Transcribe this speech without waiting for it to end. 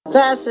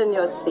Fasten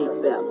your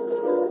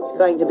seatbelts. It's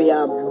going to be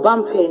a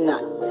bumpy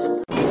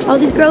night. All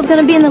these girls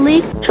gonna be in the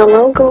league?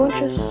 Hello,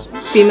 gorgeous.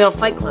 Female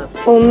Fight Club.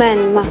 All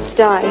men must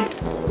die,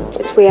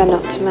 but we are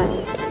not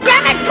men.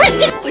 Damn it,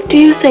 Kristen! What do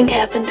you think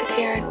happened to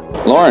Karen?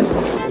 Lauren.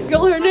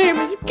 Her name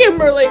is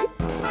Kimberly.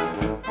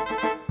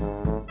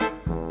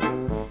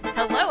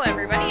 Hello,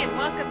 everybody, and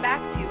welcome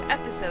back to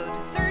episode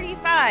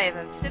 35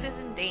 of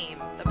Citizen Dame,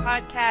 the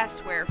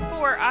podcast where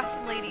four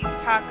awesome ladies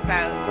talk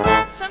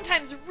about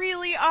sometimes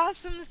really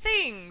awesome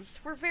things.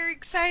 We're very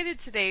excited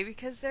today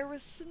because there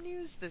was some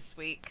news this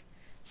week.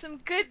 Some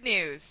good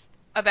news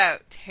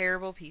about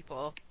terrible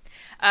people.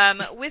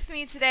 With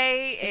me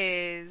today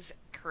is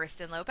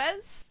Kristen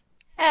Lopez.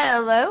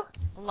 Hello.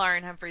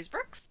 Lauren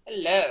Humphreys-Brooks.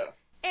 Hello.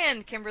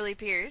 And Kimberly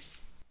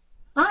Pierce.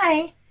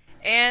 Hi.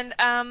 And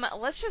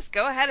let's just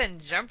go ahead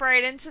and jump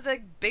right into the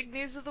big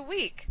news of the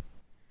week.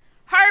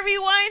 Harvey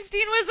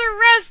Weinstein was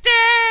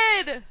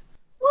arrested!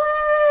 Woo!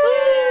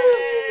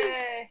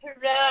 Yay!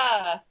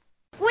 Hurrah!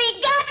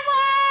 We got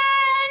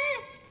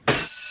one!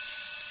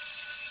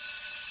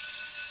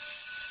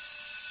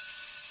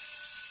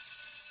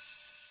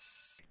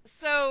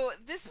 So,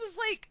 this was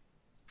like,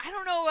 I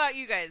don't know about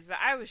you guys, but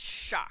I was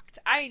shocked.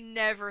 I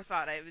never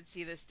thought I would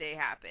see this day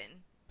happen.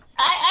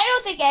 I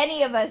don't think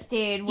any of us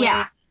did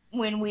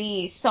when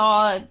we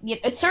saw,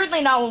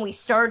 certainly not when we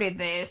started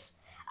this,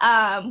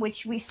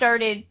 which we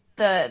started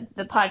the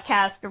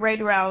podcast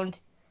right around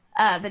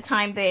the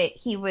time that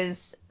he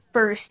was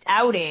first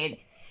outed.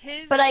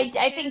 His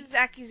think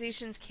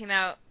accusations came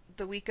out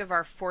the week of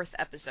our 4th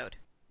episode.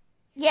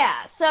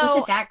 Yeah, so was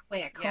it that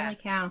quick? Yeah. Holy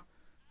cow.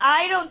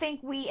 I don't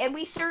think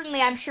we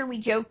certainly, I'm sure we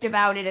joked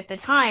about it at the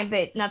time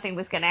that nothing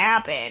was going to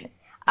happen.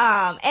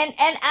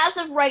 And as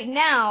of right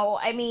now,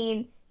 I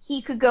mean,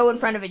 he could go in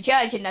front of a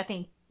judge and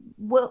nothing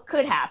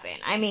could happen.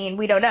 I mean,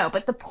 we don't know.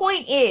 But the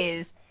point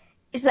is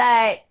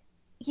that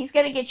he's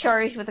going to get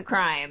charged with a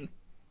crime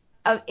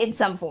in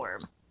some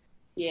form.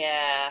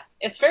 Yeah,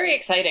 it's very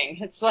exciting.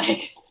 It's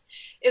like,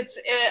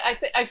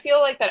 I feel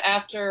like that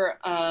after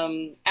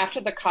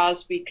the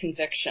Cosby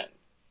conviction,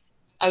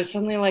 I was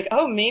suddenly like,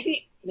 oh,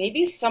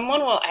 maybe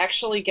someone will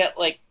actually get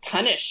like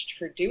punished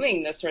for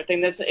doing this sort of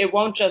thing. It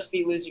won't just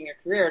be losing your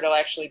career; it'll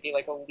actually be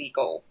like a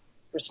legal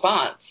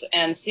response.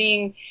 And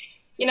seeing,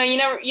 you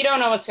don't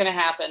know what's going to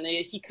happen.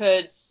 He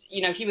could,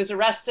 he was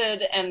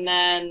arrested, and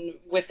then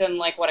within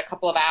like a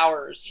couple of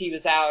hours, he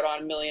was out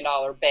on $1 million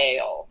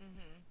bail.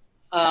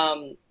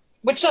 Mm-hmm.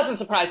 Which doesn't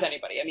surprise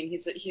anybody. I mean,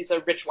 he's a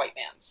rich white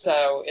man,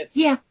 so it's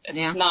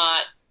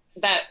not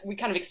that we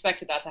kind of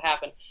expected that to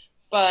happen.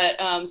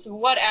 But so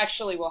what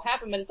actually will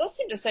happen? But it does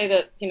seem to say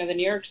that the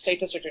New York State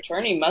District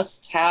Attorney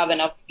must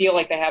feel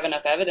like they have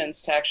enough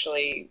evidence to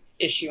actually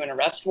issue an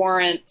arrest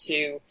warrant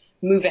to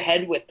move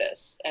ahead with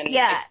this. And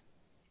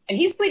and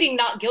he's pleading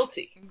not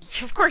guilty.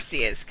 Of course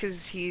he is,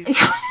 because he's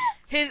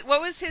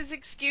what was his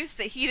excuse?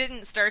 That he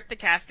didn't start the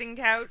casting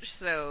couch,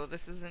 so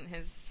this isn't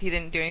he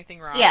didn't do anything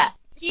wrong. Yeah.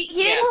 He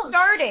didn't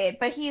start it,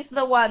 but he's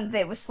the one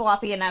that was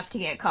sloppy enough to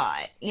get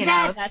caught.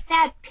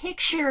 That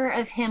picture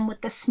of him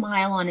with the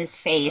smile on his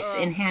face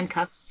in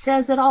handcuffs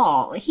says it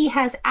all. He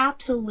has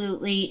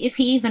absolutely, if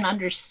he even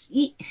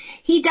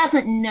he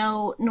doesn't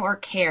know nor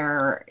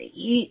care.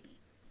 He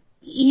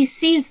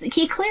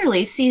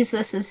clearly sees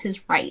this as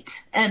his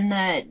right, and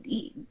that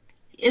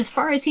as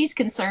far as he's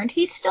concerned,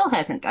 he still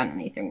hasn't done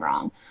anything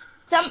wrong.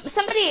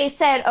 Somebody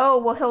said, oh,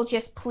 well, he'll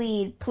just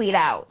plead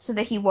out so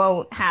that he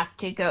won't have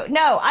to go.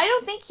 No, I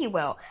don't think he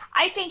will.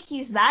 I think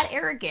he's that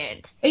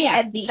arrogant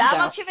and that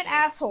much of an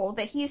asshole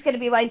that he's going to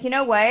be like, you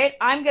know what?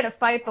 I'm going to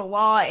fight the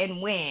law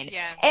and win.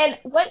 Yeah. And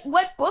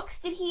what books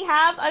did he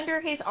have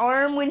under his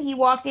arm when he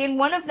walked in?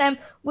 One of them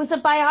was a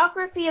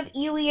biography of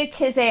Elia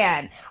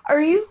Kazan. Are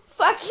you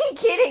fucking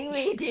kidding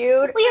me,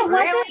 dude? Well,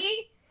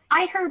 really?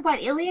 I heard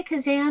Elia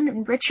Kazan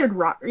and Richard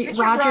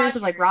Rogers,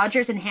 like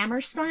Rogers and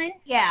Hammerstein?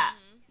 Yeah.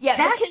 Yeah,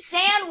 the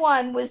Kazan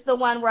one was the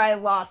one where I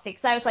lost it,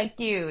 because I was like,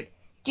 dude,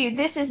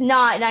 this is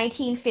not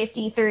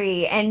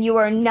 1953, and you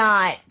are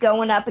not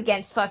going up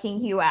against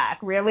fucking HUAC,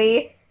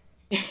 really?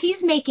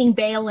 He's making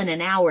bail in an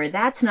hour.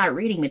 That's not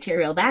reading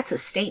material. That's a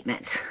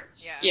statement.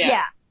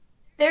 Yeah.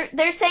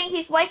 They're saying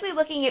he's likely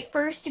looking at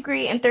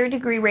first-degree and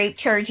third-degree rape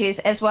charges,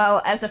 as well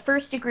as a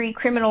first-degree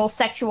criminal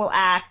sexual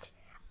act.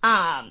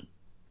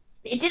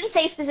 It didn't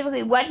say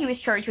specifically what he was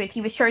charged with.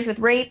 He was charged with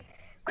rape,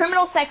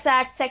 criminal sex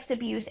act, sex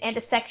abuse, and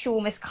a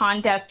sexual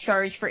misconduct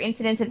charge for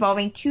incidents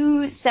involving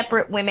 2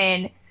 separate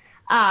women.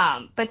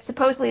 But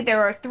supposedly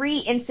there are 3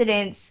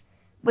 incidents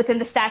within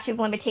the statute of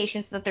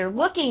limitations that they're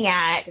looking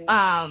at.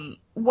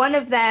 One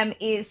of them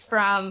is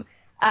from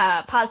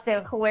Paz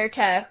de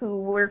Huerta, who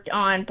worked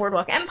on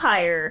Boardwalk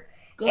Empire.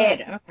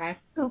 Good, okay.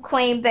 Who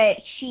claimed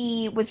that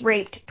she was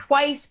raped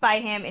twice by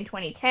him in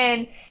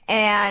 2010.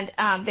 And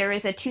there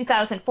is a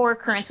 2004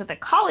 occurrence with a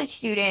college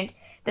student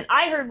that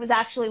I heard was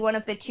actually one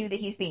of the 2 that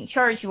he's being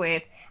charged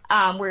with,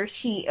 where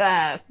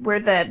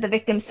the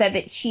victim said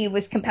that she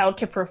was compelled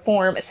to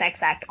perform a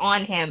sex act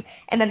on him.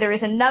 And then there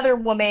is another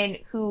woman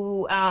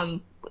who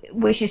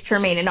wishes to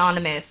remain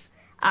anonymous,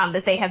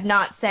 that they have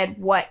not said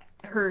what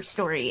her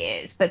story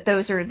is, but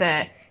those are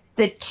the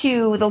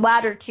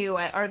latter two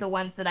are the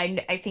ones that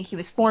I think he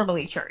was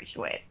formally charged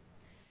with.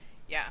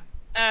 Yeah.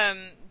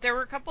 There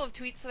were a couple of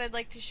tweets that I'd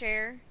like to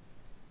share.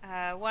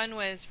 One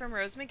was from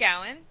Rose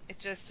McGowan. It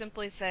just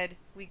simply said,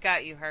 "We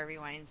got you, Harvey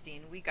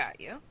Weinstein. We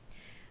got you."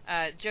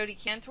 Jodi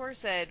Cantor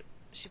said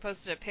she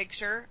posted a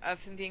picture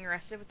of him being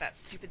arrested with that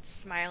stupid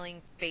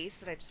smiling face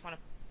that I just want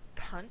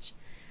to punch.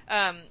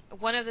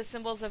 One of the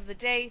symbols of the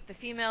day, the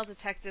female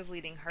detective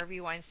leading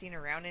Harvey Weinstein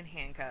around in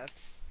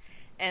handcuffs.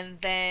 And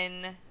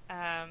then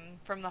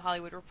from the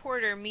Hollywood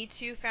Reporter, Me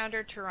Too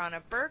founder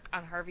Tarana Burke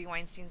on Harvey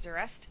Weinstein's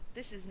arrest.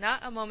 "This is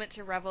not a moment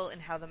to revel in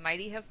how the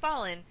mighty have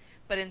fallen,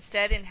 but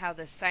instead in how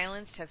the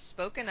silenced have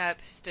spoken up,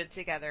 stood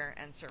together,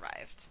 and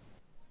survived."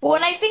 Well,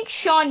 and I think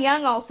Sean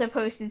Young also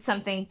posted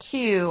something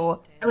too.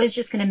 I was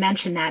just going to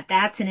mention that.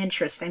 That's an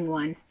interesting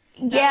one.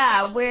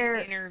 Yeah,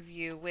 An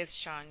interview with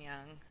Sean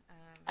Young.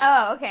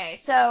 Oh, okay.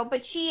 So,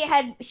 but she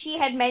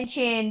had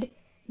mentioned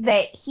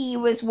that he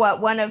was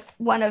one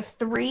of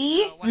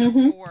three. No, one of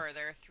four.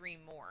 There are three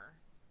more.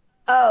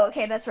 Oh,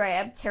 okay, that's right.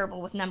 I'm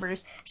terrible with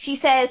numbers. She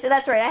says, so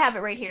that's right, I have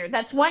it right here.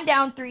 "That's one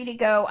down, three to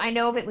go. I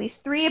know of at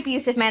least 3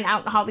 abusive men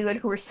out in Hollywood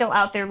who are still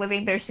out there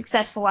living their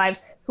successful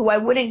lives who I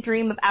wouldn't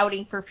dream of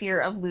outing for fear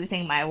of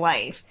losing my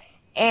life."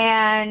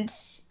 And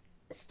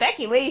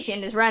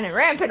speculation is running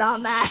rampant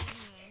on that.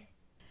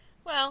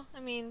 Well, I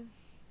mean,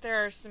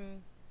 there are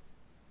some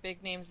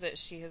big names that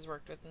she has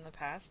worked with in the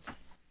past.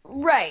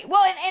 Right.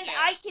 Well, and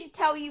I can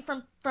tell you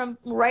from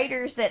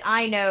writers that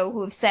I know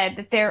who have said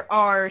that there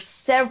are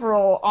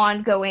several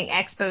ongoing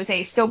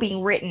exposés still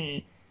being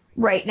written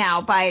right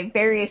now by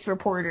various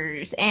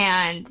reporters,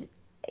 and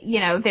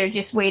they're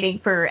just waiting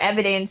for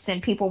evidence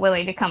and people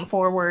willing to come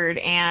forward,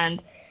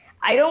 and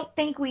I don't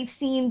think we've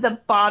seen the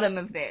bottom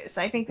of this.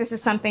 I think this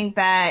is something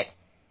that,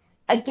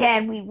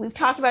 again, we've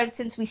talked about it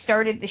since we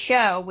started the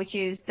show, which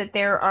is that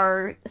there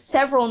are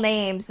several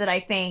names that I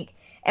think,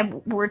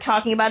 and we're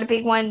talking about a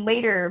big one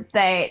later,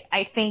 that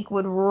I think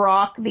would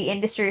rock the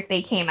industry if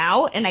they came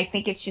out, and I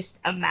think it's just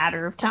a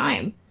matter of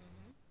time.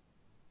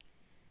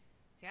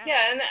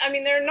 Yeah, and I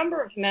mean, there are a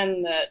number of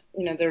men that,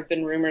 there have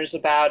been rumors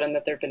about and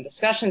that there have been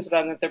discussions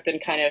about and that there have been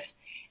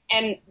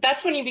and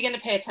that's when you begin to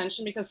pay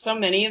attention, because so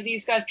many of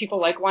these guys,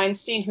 people like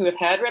Weinstein, who have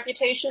had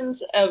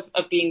reputations of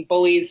being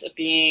bullies, of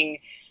being,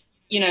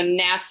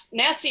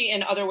 nasty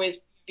in other ways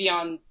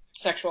beyond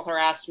sexual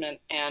harassment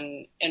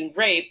and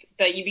rape,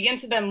 that you begin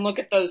to then look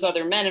at those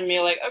other men and be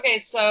like, okay,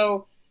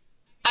 so,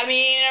 I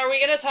mean, are we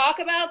going to talk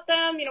about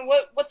them?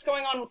 What's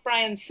going on with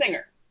Bryan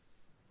Singer?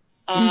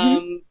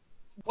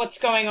 What's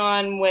going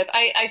on with,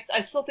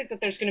 I still think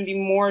that there's going to be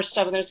more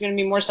stuff, and there's going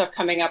to be more stuff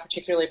coming out,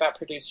 particularly about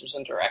producers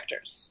and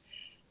directors.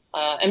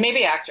 And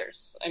maybe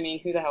actors. I mean,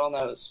 who the hell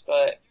knows?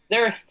 But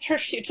there are a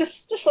few.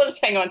 Just let us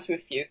hang on to a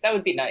few. That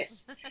would be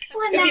nice.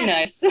 Well, It'd be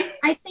nice.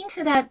 I think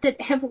to that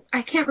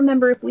I can't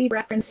remember if we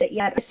referenced it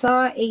yet. I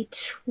saw a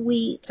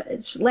tweet,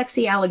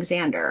 Lexi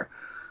Alexander.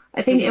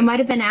 I think it might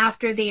have been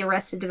after the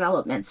Arrested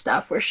Development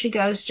stuff, where she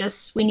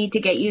goes, we need to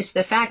get used to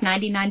the fact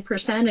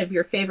 99% of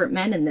your favorite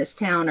men in this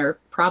town are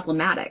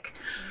problematic.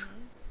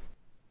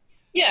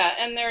 Yeah,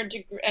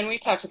 and we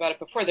talked about it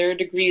before. There are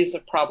degrees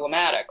of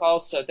problematic.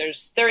 Also,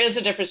 there is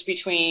a difference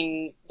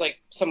between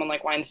someone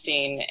like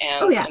Weinstein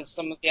and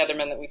some of the other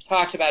men that we've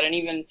talked about, and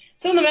even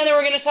some of the men that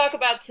we're going to talk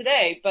about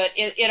today. But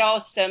it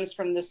all stems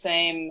from the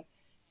same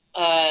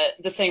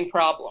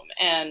problem,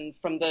 and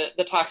from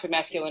the toxic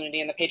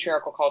masculinity and the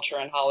patriarchal culture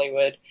in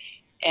Hollywood,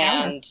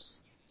 and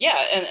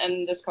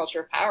and this culture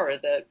of power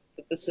that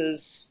this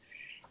is.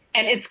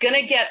 And it's going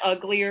to get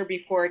uglier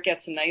before it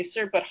gets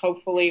nicer, but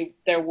hopefully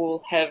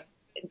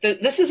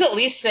this is at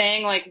least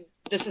saying,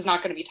 this is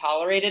not going to be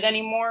tolerated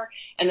anymore,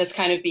 and this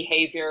kind of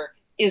behavior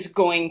is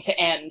going to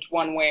end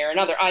one way or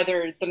another.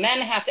 Either the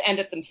men have to end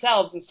it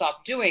themselves and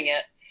stop doing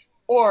it,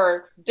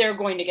 or they're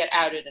going to get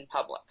outed in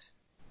public.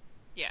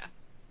 Yeah.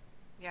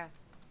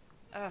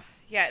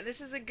 Yeah,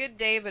 this is a good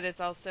day, but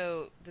it's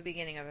also the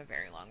beginning of a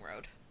very long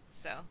road.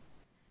 So,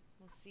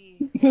 we'll see.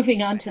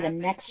 Moving on to the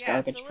next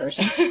garbage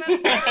person.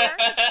 Let's talk about some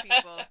garbage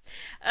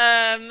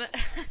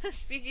people.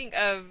 Speaking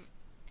of,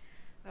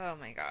 oh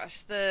my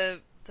gosh,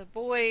 the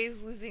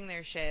boys losing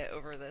their shit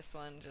over this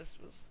one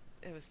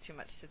it was too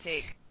much to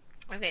take.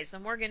 Okay, so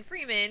Morgan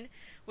Freeman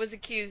was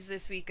accused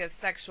this week of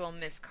sexual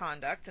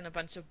misconduct, and a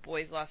bunch of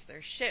boys lost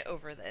their shit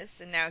over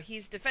this, and now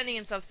he's defending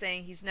himself,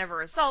 saying he's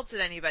never assaulted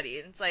anybody.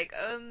 And it's like,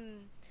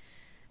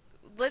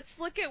 let's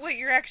look at what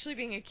you're actually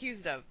being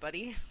accused of,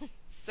 buddy.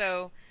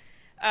 So,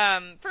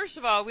 first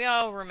of all, we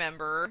all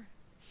remember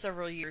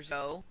several years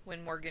ago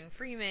when Morgan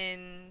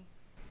Freeman,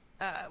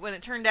 when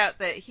it turned out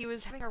that he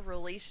was having a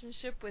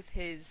relationship with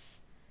his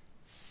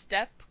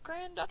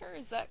step-granddaughter.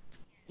 Is that?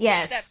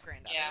 Yes.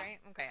 Step-granddaughter, right?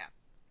 Okay, yeah.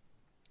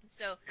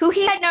 So, who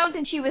he had known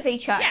since she was a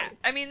child. Yeah,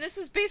 I mean, this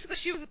was basically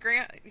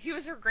he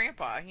was her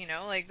grandpa,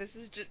 this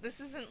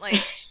isn't like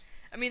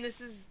I mean,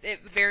 this is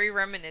very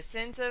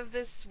reminiscent of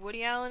this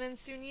Woody Allen and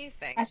Soon-Yi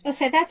thing. I was supposed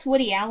to say that's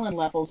Woody Allen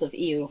levels of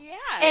ew. Yeah.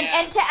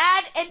 And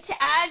to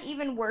add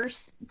even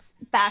worse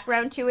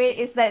background to it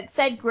is that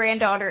said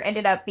granddaughter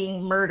ended up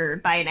being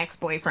murdered by an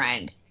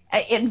ex-boyfriend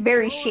in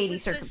very shady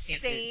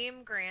circumstances. The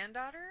same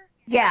granddaughter?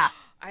 Yeah.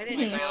 I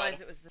didn't realize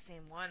it was the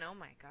same one. Oh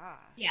my gosh.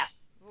 Yeah.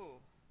 Ooh.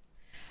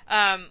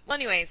 Well,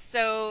 anyway,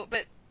 so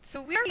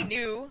we already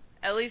knew,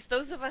 at least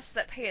those of us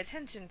that pay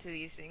attention to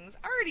these things,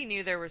 already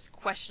knew there was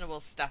questionable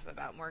stuff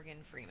about Morgan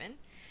Freeman.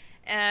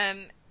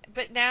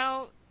 But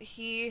now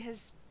he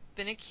has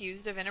been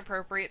accused of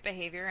inappropriate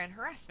behavior and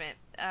harassment.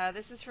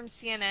 This is from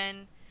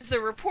CNN. The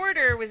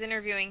reporter was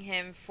interviewing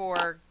him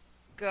for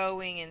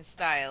Going in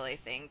Style, I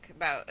think,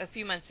 about a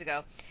few months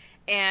ago.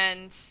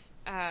 And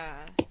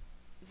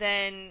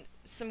then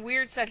some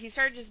weird stuff. He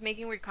started just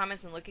making weird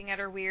comments and looking at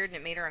her weird, and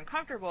it made her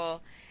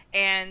uncomfortable.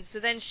 And so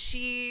then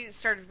she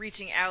started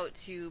reaching out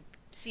to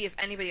see if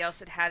anybody else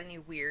had had any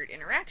weird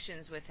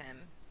interactions with him.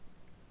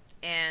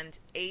 And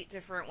 8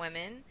 different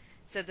women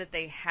said that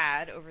they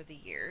had over the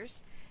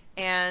years.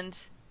 And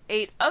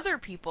 8 other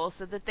people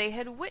said that they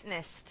had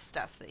witnessed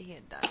stuff that he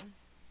had done.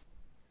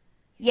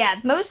 Yeah,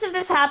 most of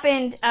this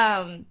happened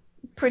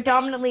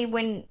predominantly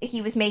when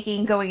he was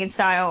making Going in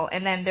Style,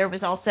 and then there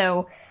was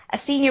also a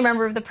senior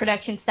member of the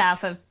production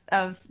staff of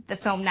the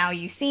film Now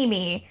You See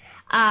Me.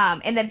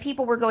 And then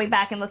people were going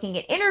back and looking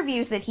at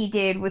interviews that he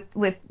did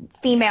with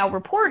female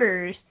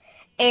reporters,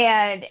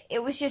 and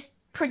it was just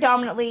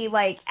predominantly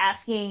like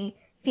asking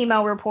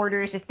female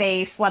reporters if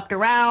they slept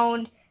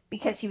around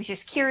because he was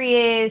just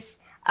curious,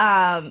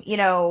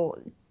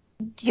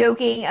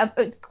 joking,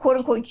 quote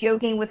unquote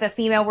joking with a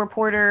female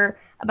reporter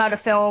about a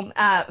film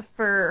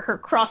for her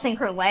crossing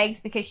her legs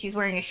because she's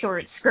wearing a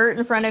short skirt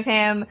in front of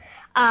him.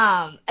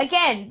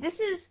 Again, this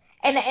is,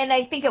 and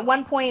I think at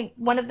one point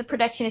one of the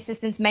production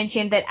assistants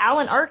mentioned that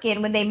Alan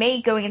Arkin, when they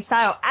made Going in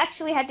Style,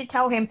 actually had to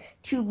tell him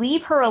to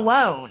leave her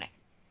alone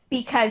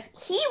because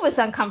he was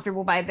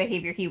uncomfortable by the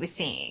behavior he was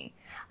seeing.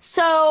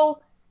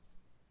 So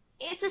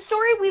it's a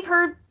story we've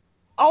heard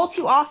all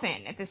too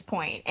often at this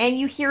point, and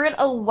you hear it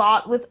a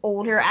lot with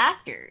older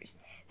actors.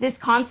 This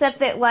concept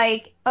that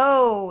like,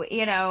 oh,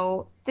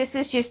 this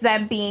is just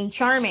them being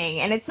charming,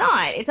 and it's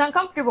not. It's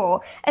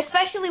uncomfortable,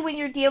 especially when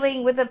you're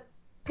dealing with a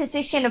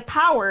position of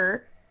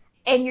power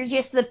and you're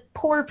just the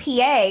poor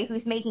PA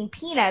who's making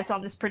peanuts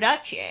on this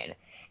production,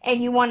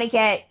 and you want to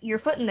get your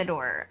foot in the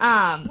door.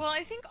 Well,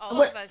 I think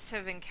all of us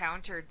have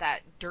encountered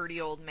that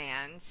dirty old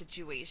man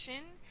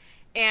situation,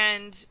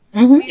 and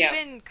we've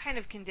been kind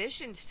of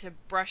conditioned to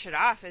brush it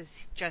off as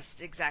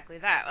just exactly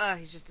that. Oh,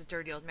 he's just a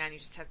dirty old man. You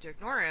just have to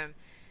ignore him.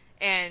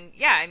 And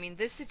yeah, I mean,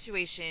 this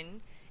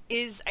situation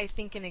is, I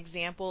think, an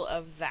example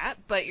of that.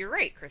 But you're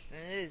right, Kristen.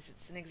 It is.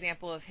 It's an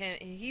example of him.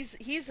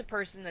 He's a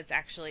person that's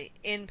actually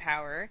in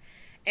power,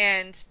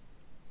 and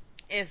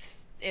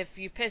if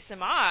you piss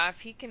him off,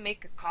 he can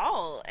make a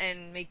call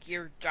and make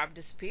your job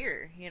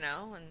disappear,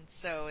 and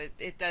so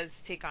it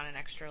does take on an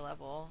extra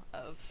level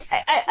of...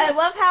 I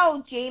love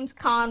how James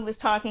Caan was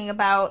talking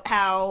about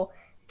how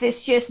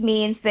this just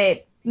means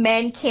that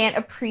men can't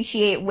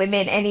appreciate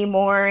women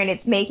anymore and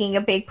it's making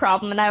a big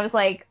problem, and I was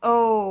like,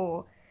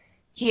 oh,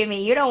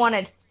 Jimmy, you don't want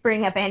to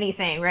bring up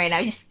anything right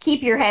now. Just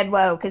keep your head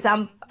low, because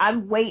I'm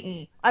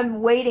waiting.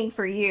 I'm waiting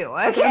for you,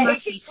 okay? There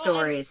must be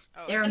stories.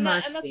 There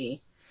must be.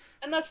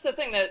 And that's the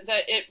thing, that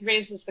it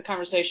raises the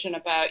conversation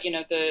about,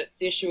 the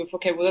issue of,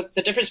 okay, well,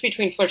 the difference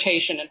between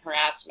flirtation and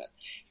harassment,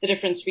 the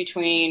difference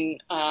between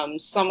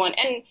someone,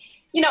 and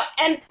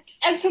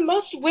to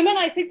most women,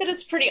 I think that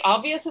it's pretty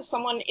obvious if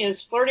someone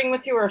is flirting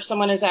with you or if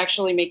someone is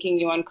actually making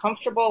you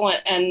uncomfortable.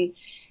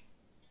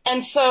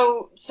 And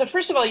so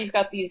first of all, you've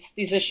got these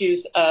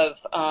issues of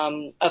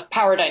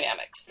power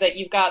dynamics, that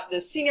you've got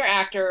the senior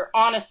actor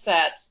on a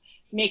set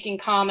making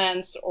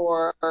comments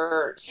or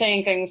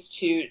saying things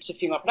to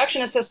female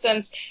production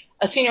assistants,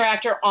 a senior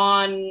actor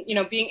on,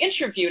 being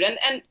interviewed.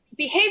 And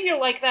behavior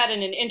like that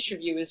in an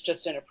interview is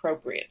just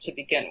inappropriate to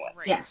begin with.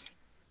 Right. Yes.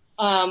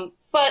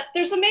 But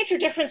there's a major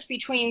difference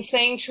between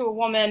saying to a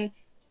woman,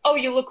 oh,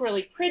 you look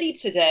really pretty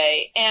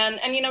today. And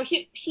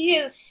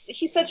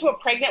he said to a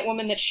pregnant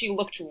woman that she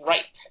looked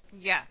ripe.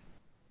 Yeah.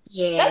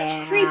 Yeah.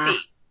 That's creepy.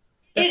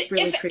 That's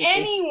really if creepy.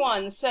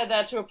 anyone said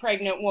that to a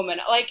pregnant woman,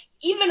 like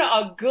even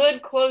a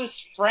good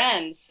close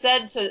friend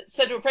said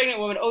to a pregnant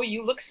woman, "Oh,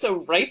 you look so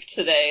ripe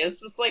today," it's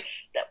just like,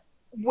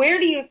 where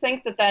do you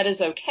think that is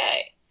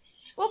okay?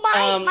 Well,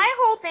 my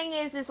whole thing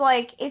is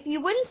like, if you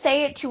wouldn't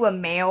say it to a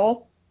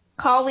male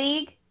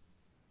colleague,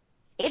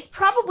 it's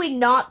probably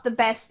not the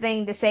best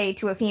thing to say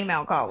to a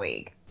female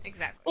colleague.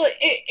 Exactly. Well,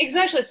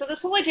 exactly. So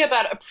this whole idea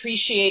about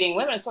appreciating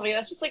women and something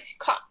that's just like,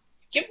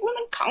 give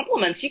women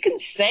compliments. You can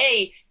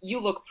say you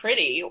look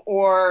pretty,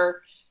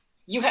 or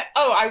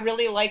I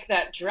really like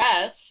that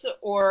dress,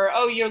 or,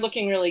 oh, you're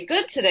looking really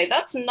good today.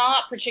 That's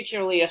not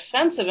particularly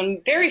offensive,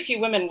 and very few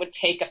women would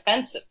take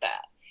offense at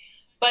that.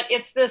 But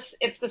it's this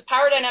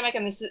power dynamic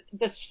and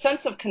this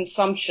sense of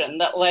consumption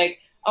that, like,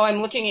 oh,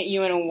 I'm looking at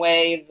you in a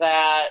way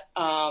that,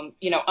 I'm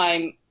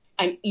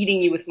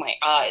eating you with my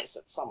eyes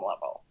at some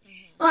level.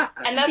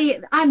 And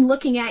that's I'm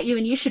looking at you,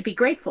 and you should be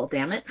grateful.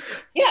 Damn it.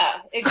 yeah,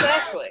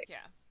 exactly. Yeah.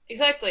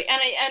 Exactly.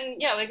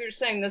 And yeah, like you were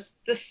saying,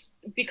 this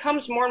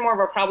becomes more and more of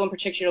a problem,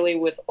 particularly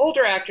with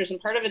older actors, and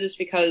part of it is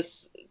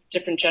because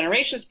different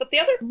generations, but the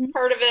other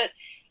part of it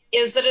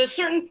is that at a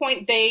certain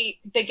point they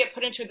get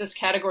put into this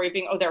category of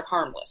being, oh, they're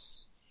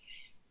harmless.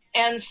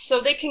 And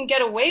so they can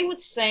get away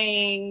with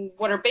saying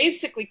what are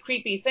basically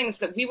creepy things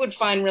that we would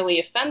find really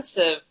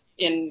offensive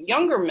in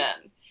younger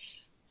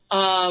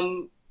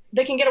men.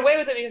 They can get away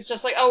with it because it's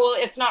just like, oh, well,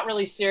 it's not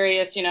really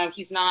serious, you know,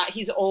 he's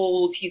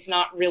old, he's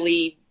not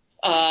really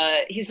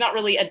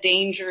a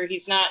danger,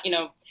 he's not, you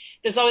know,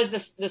 there's always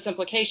this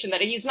implication that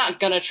he's not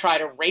gonna try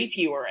to rape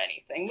you or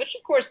anything, which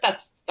of course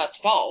that's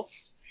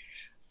false.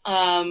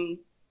 And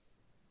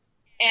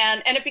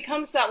it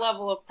becomes that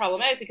level of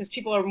problematic because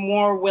people are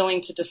more willing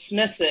to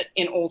dismiss it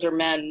in older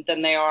men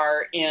than they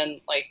are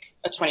in like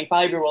a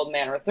 25-year-old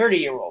man or a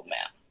 30-year-old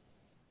man.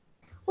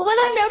 Well,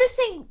 what I'm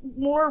noticing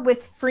more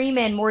with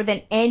Freeman more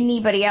than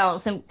anybody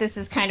else, and this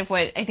is kind of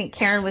what I think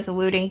Karen was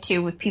alluding to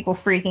with people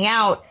freaking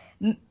out,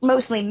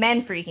 mostly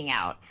men freaking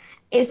out,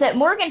 is that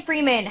Morgan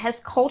Freeman has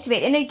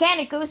cultivated, and again,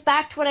 it goes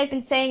back to what I've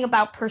been saying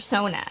about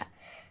persona.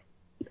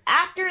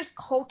 Actors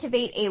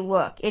cultivate a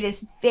look. It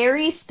is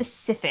very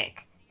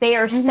specific. They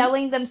are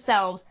selling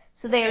themselves,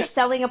 so they are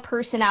selling a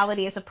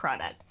personality as a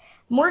product.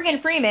 Morgan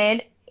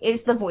Freeman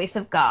is the voice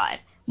of God.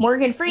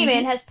 Morgan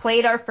Freeman has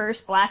played our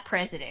first black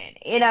president,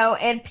 you know,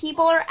 and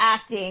people are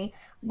acting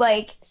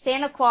like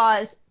Santa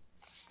Claus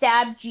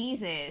stabbed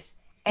Jesus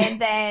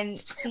and then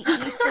the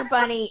Easter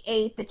Bunny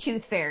ate the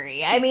Tooth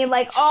Fairy. I mean,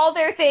 like, all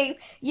their things,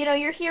 you know,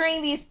 you're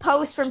hearing these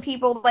posts from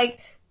people like,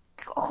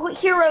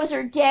 heroes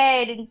are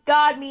dead and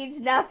God means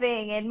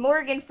nothing and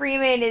Morgan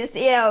Freeman is,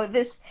 you know,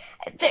 this,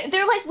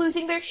 they're like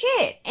losing their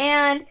shit.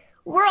 And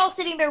we're all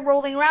sitting there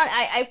rolling around.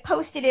 I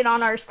posted it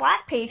on our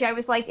Slack page. I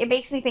was like, it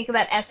makes me think of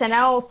that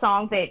SNL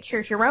song that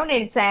Saoirse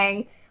Ronan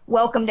sang,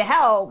 Welcome to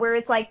Hell, where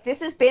it's like,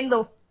 this has been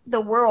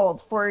the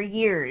world for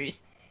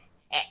years.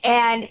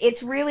 And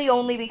it's really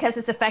only because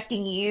it's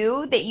affecting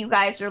you that you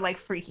guys are like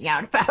freaking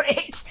out about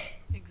it.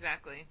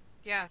 Exactly.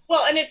 Yeah.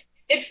 Well, and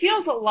it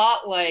feels a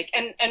lot like,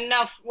 and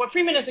now what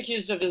Freeman is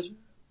accused of is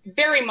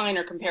very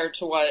minor compared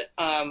to what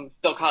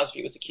Bill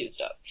Cosby was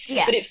accused of.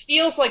 Yeah. But it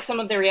feels like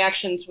some of the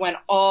reactions when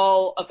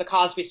all of the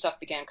Cosby stuff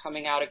began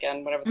coming out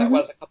again, whatever that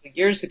was, a couple of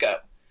years ago.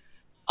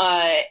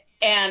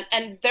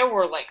 And there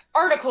were like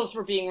articles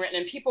were being written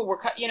and people were,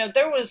 you know,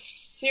 there was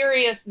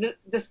serious, there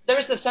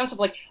was this sense of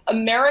like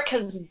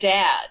America's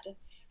dad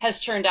has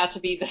turned out to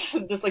be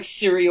this like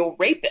serial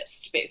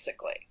rapist,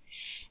 basically.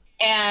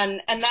 And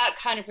that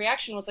kind of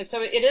reaction was like,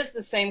 so it is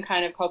the same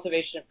kind of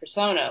cultivation of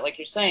persona, like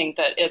you're saying,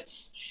 that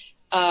it's,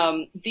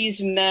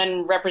 these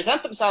men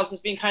represent themselves as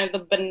being kind of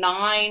the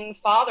benign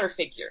father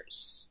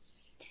figures.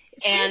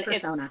 And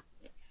persona.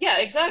 Yeah,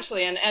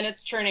 exactly. And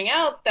it's turning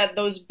out that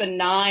those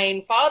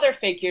benign father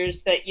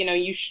figures that, you know,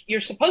 you're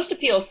supposed to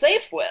feel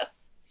safe with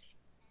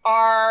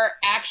are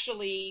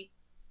actually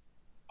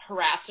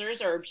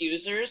harassers or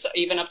abusers,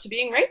 even up to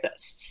being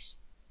rapists.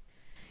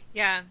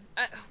 Yeah.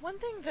 One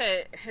thing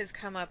that has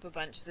come up a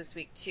bunch this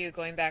week, too,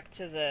 going back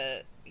to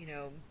the, you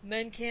know,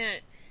 men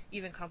can't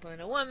even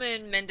compliment a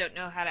woman, men don't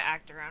know how to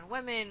act around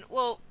women.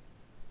 Well,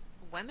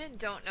 women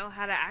don't know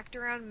how to act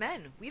around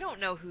men. We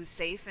don't know who's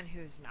safe and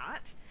who's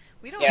not.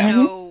 We don't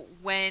know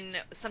when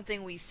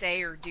something we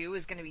say or do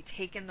is going to be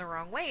taken the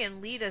wrong way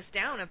and lead us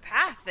down a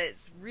path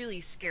that's really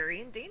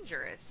scary and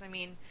dangerous. I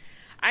mean,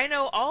 I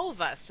know all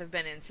of us have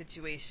been in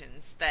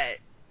situations that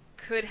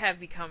could have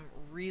become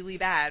really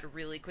bad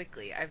really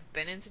quickly. I've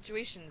been in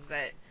situations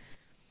that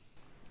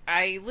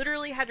I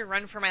literally had to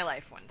run for my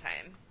life one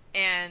time,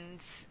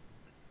 and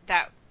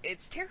that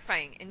it's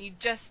terrifying, and you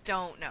just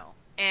don't know.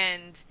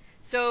 And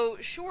so,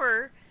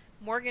 sure,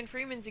 Morgan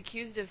Freeman's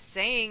accused of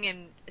saying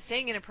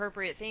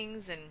inappropriate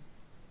things and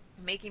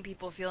making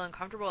people feel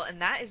uncomfortable,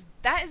 and that is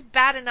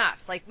bad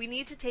enough. Like, we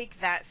need to take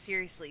that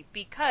seriously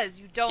because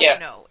you don't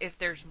know if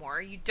there's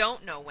more. You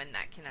don't know when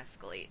that can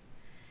escalate.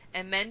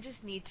 And men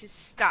just need to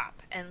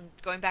stop. And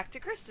going back to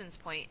Kristen's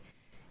point,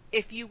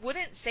 if you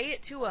wouldn't say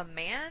it to a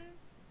man,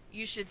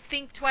 you should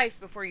think twice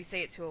before you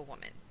say it to a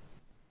woman.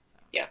 So.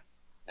 Yeah,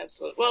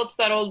 absolutely. Well, it's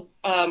that old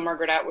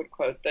Margaret Atwood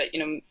quote that,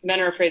 you know, men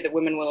are afraid that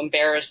women will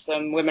embarrass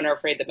them. Women are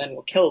afraid that men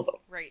will kill them.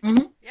 Right.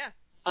 Yeah.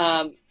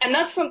 And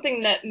that's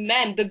something that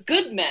men, the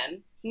good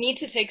men, need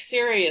to take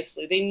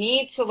seriously. They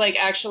need to, like,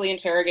 actually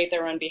interrogate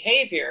their own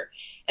behavior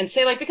and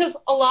say, like, because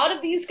a lot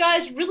of these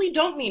guys really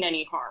don't mean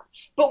any harm.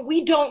 But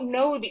we don't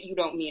know that you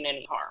don't mean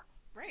any harm.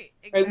 Right.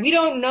 Exactly. Right? We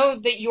don't know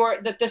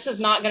that this is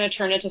not going to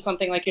turn into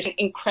something like you're saying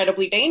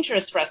incredibly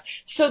dangerous for us.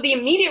 So the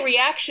immediate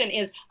reaction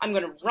is, I'm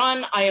going to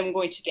run. I am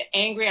going to get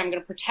angry. I'm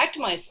going to protect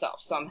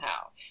myself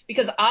somehow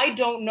because I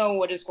don't know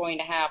what is going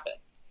to happen.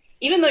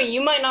 Even though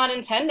you might not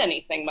intend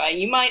anything by it,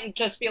 you might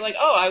just be like,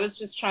 oh, I was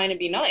just trying to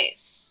be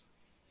nice.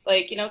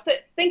 Like, you know,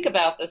 think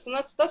about this. And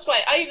that's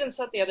why I even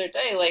said the other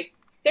day, like,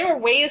 there are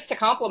ways to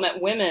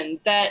compliment women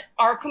that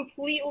are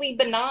completely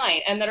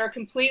benign and that are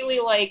completely,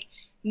 like,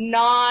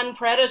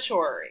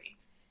 non-predatory.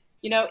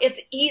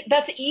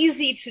 That's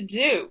easy to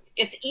do.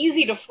 It's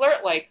easy to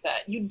flirt like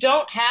that. You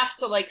don't have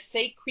to like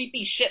say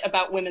creepy shit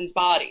about women's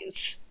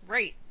bodies.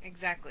 Right.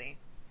 Exactly.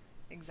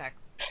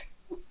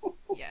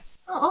 Yes.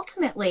 Well,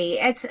 ultimately,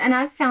 and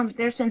I've found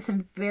there's been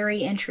some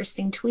very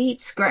interesting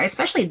tweets,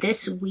 especially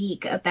this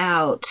week,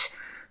 about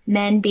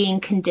men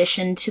being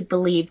conditioned to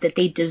believe that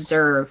they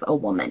deserve a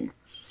woman.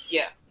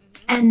 Yeah.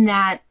 And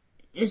that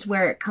is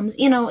where it comes,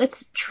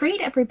 it's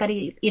treat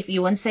everybody, if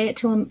you wouldn't say it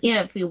to him,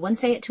 if you wouldn't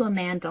say it to a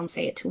man, don't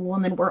say it to a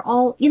woman. We're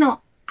all,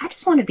 I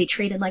just want to be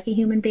treated like a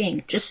human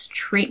being. Just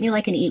treat me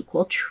like an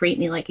equal, treat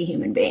me like a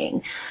human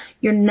being.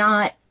 You're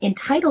not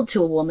entitled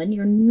to a woman.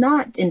 You're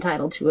not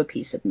entitled to a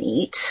piece of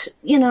meat.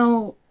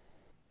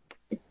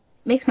 It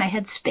makes my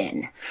head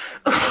spin.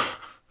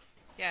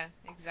 Yeah,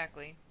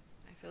 exactly.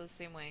 I feel the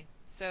same way.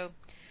 So,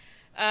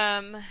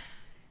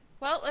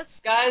 well,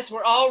 Guys,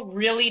 we're all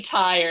really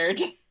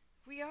tired.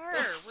 We are.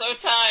 We're so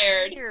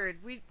tired.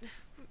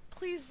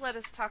 Please let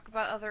us talk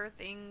about other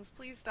things.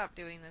 Please stop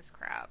doing this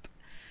crap.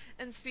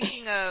 And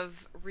speaking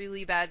of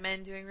really bad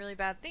men doing really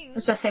bad things... I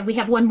was about to say, we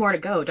have one more to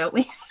go, don't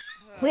we?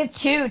 We have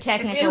two,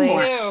 technically. We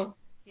have two.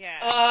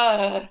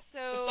 Yeah.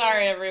 So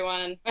sorry,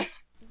 everyone.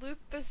 Luc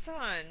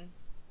Besson.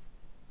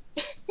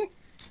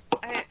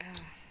 I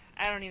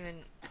don't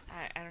even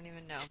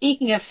know.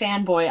 Speaking of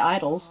fanboy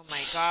idols. Oh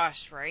my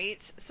gosh,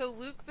 right? So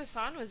Luc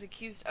Besson was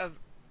accused of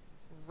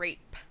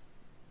rape.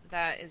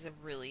 That is a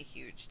really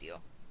huge deal.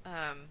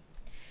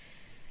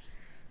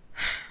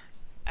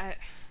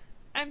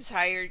 I'm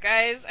tired,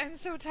 guys. I'm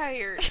so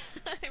tired.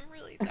 I'm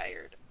really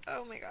tired.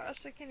 Oh my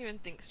gosh, I can't even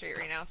think straight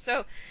right now.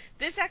 So,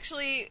 this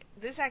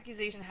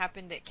accusation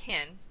happened at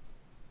Cannes.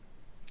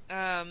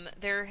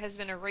 There has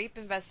been a rape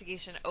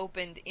investigation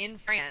opened in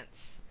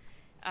France,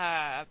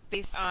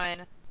 based on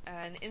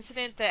an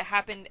incident that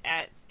happened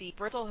at the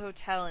Bristol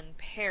Hotel in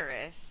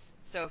Paris.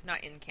 So,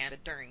 not in Cannes,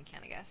 but during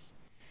Cannes, I guess.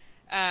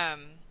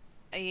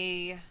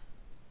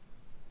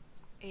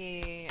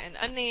 An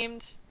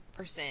unnamed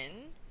person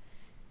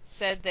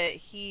said that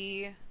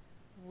he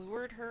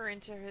lured her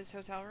into his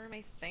hotel room,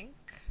 I think.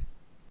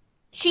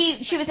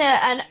 She's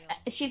an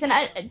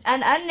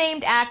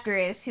unnamed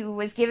actress who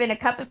was given a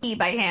cup of tea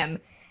by him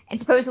and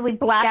supposedly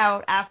blacked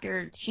out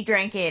after she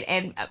drank it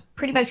and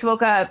pretty much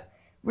woke up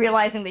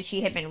realizing that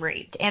she had been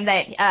raped and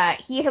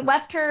that he had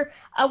left her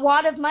a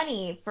wad of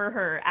money for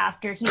her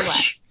after he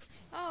left.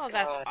 Oh,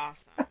 that's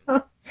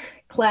awesome.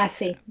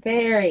 Classy.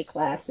 Very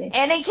classy.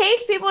 And in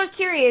case people are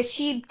curious,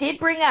 she did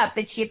bring up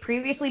that she had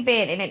previously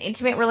been in an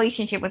intimate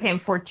relationship with him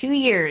for 2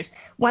 years,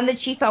 one that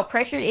she felt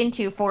pressured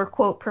into for,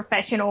 quote,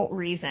 professional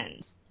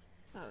reasons.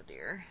 Oh,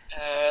 dear.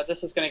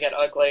 This is going to get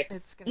ugly.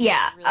 It's going to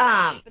get really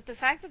ugly. But the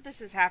fact that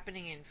this is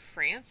happening in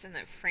France and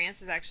that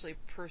France is actually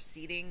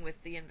proceeding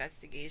with the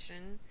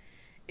investigation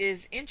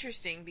is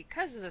interesting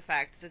because of the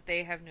fact that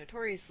they have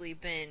notoriously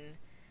been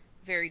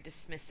very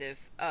dismissive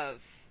of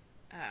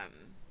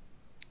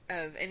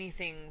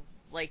anything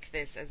like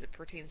this as it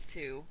pertains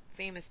to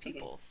famous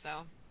people.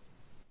 So,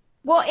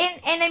 well,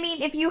 and I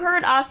mean, if you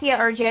heard Asia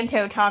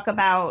Argento talk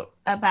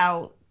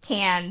about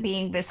Cannes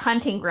being this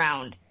hunting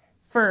ground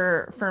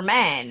for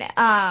men,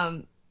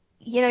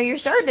 you're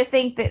starting to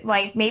think that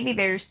like maybe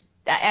there's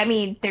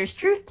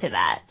truth to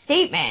that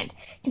statement,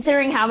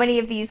 considering how many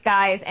of these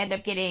guys end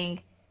up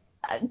getting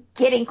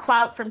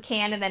clout from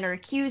Cannes and then are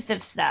accused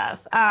of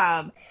stuff.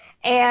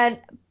 And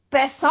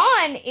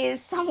Besson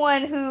is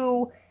someone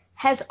who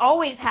has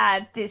always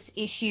had this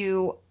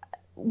issue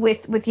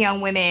with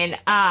young women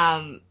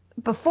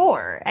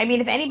before. I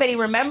mean, if anybody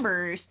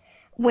remembers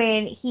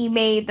when he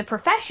made The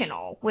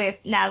Professional with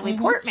Natalie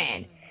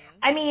Portman,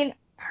 I mean,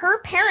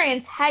 her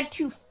parents had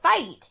to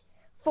fight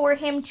for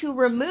him to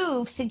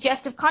remove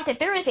suggestive content.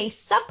 There is a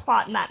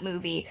subplot in that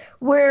movie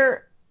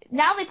where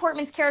Natalie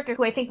Portman's character,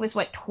 who I think was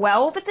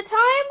 12 at the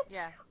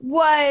time,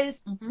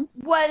 was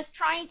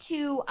trying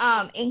to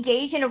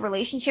engage in a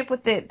relationship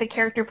with the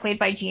character played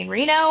by Jean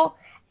Reno,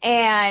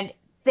 and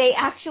they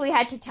actually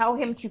had to tell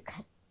him to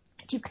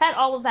cut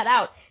all of that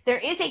out. There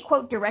is a,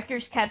 quote,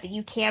 director's cut that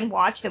you can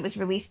watch that was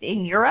released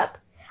in Europe.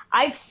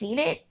 I've seen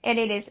it, and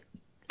it is,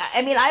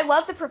 I mean, I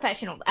love The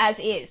Professional as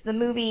is, the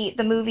movie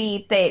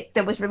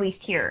that was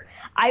released here.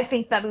 I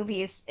think that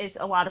movie is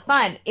a lot of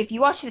fun. If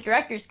you watch the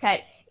director's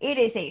cut, it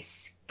is a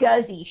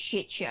scuzzy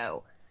shit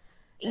show.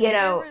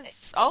 There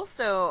was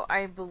also,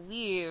 I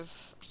believe,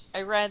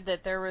 I read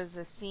that there was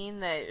a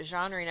scene that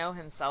Jean Reno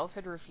himself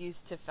had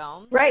refused to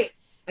film. Right.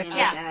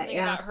 Something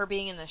about her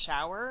being in the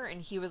shower,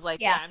 and he was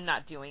like, I'm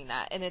not doing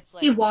that. And it's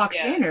like... He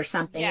walks in or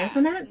something,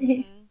 isn't it?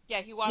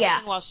 He walks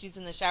in while she's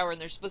in the shower, and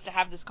they're supposed to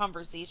have this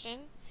conversation.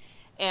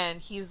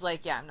 And he was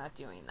like, I'm not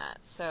doing that.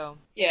 So...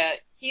 Yeah,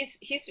 he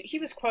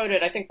was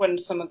quoted, I think when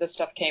some of this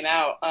stuff came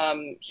out,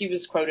 he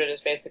was quoted as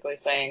basically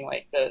saying,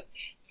 like,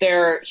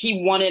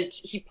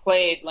 he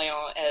played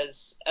Leon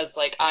as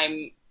like,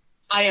 I'm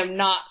I am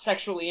not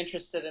sexually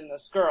interested in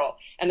this girl,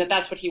 and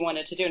that's what he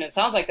wanted to do. And it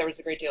sounds like there was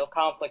a great deal of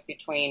conflict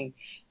between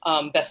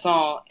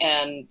Besson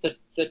and the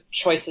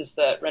choices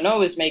that Renaud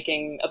was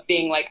making of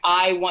being like,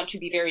 I want to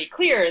be very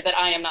clear that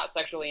I am not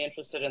sexually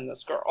interested in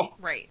this girl.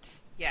 Right.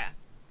 Yeah.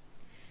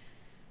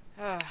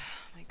 Oh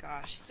my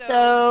gosh.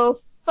 So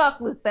fuck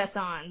Luc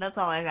Besson. That's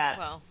all I got.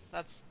 Well,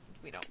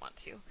 we don't want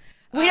to.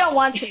 We don't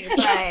want to,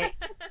 but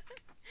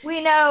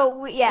we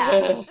know.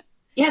 Yeah.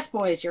 Yes,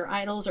 boys, your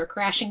idols are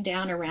crashing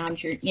down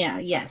around your. Yeah,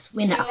 yes,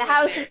 we know. The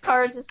house of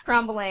cards is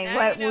crumbling. Now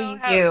What you know will you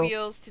how do? it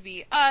feels to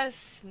be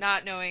us,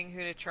 not knowing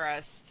who to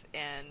trust,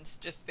 and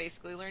just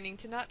basically learning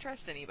to not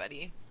trust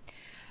anybody.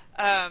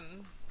 Yeah,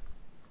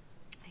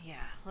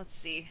 let's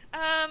see.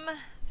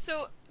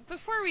 So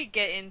before we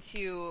get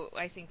into,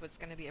 I think what's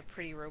going to be a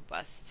pretty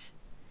robust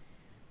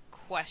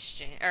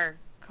question or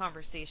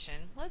conversation,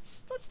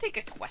 let's take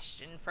a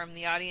question from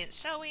the audience,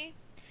 shall we?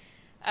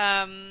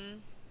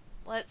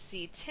 Let's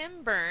see.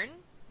 Tim Byrne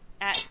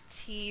at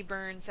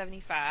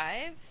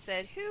tburn75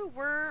 said, "Who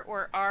were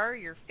or are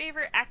your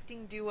favorite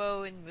acting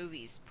duo in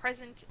movies,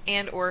 present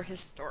and or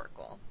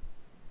historical?"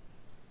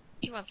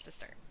 Who wants to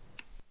start?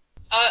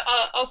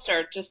 I'll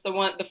start. Just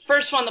the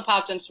first one that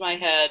popped into my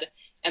head,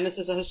 and this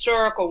is a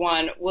historical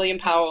one: William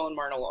Powell and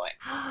Myrna Loy.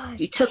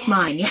 You took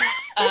mine, yes.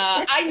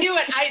 I knew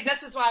it.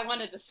 This is why I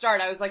wanted to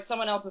start. I was like,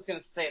 someone else is going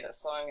to say this,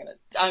 so I'm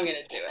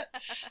gonna do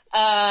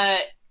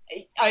it.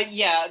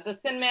 Yeah, the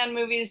Thin Man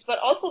movies, but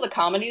also the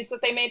comedies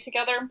that they made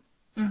together.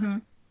 Mm-hmm.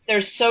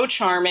 They're so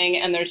charming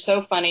and they're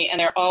so funny, and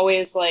they're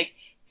always like,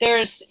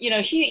 there's,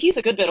 he's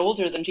a good bit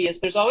older than she is,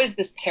 but there's always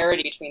this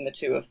parody between the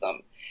two of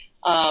them.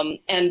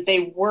 And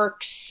they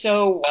work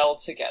so well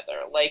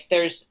together. Like,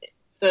 there's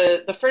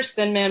the first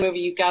Thin Man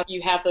movie,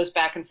 you have those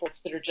back and forths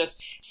that are just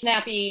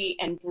snappy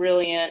and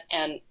brilliant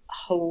and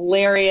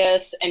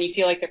hilarious, and you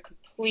feel like they're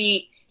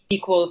complete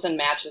equals and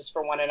matches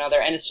for one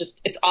another, and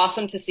it's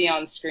awesome to see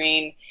on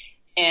screen.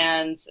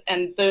 And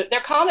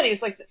their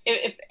comedies, like,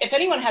 if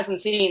anyone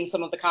hasn't seen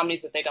some of the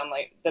comedies that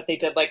they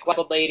did, like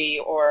Wild Lady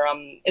or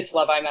It's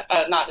Love I'm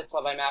not It's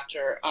Love I'm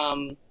After.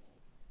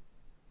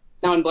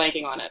 Now I'm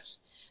blanking on it.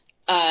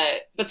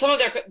 But some of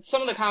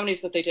the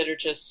comedies that they did are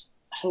just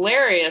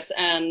hilarious,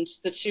 and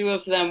the two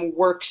of them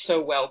work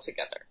so well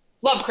together.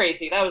 Love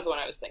Crazy, that was the one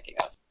I was thinking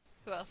of.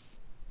 Who else?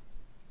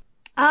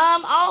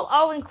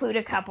 I'll include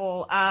a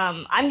couple.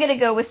 I'm gonna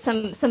go with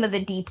some of the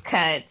deep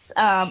cuts.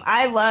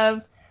 I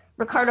love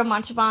Ricardo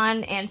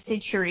Montalban and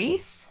Sid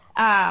Charisse.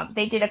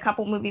 They did a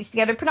couple movies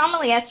together,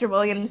 predominantly Esther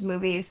Williams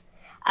movies.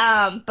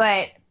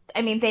 But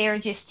I mean, they are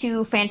just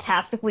two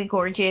fantastically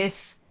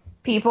gorgeous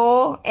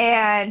people,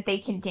 and they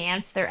can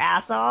dance their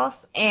ass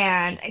off,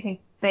 and I think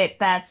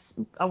that's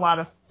a lot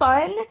of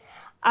fun.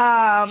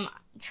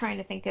 Trying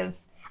to think of,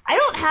 I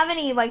don't have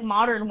any like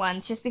modern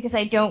ones, just because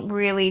I don't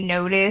really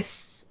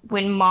notice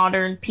when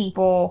modern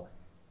people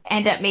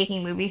end up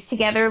making movies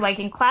together. Like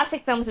in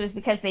classic films, it was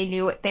because they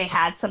knew they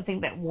had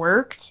something that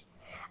worked.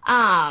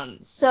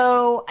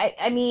 So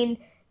I mean,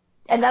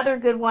 another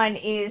good one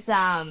is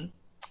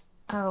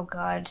oh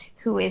God,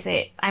 who is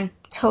it? I'm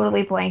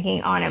totally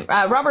blanking on him.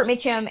 Robert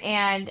Mitchum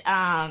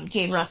and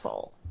Jane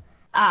Russell.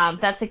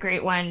 That's a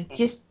great one,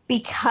 just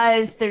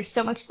because there's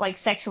so much like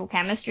sexual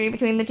chemistry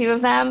between the two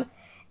of them,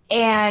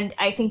 and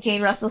I think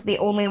Jane Russell's the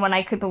only one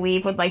I could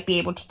believe would like be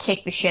able to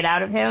kick the shit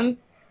out of him,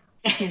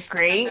 which is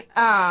great.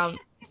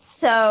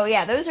 So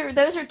yeah, those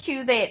are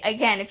two that,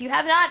 again, if you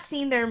have not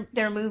seen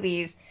their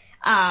movies,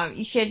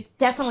 you should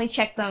definitely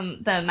check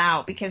them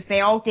out, because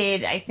they all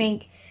did. I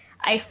think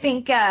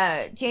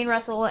Jane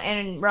Russell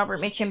and Robert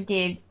Mitchum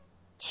did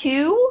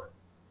 2,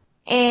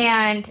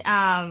 and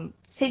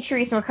Sid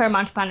Charisse and Ricardo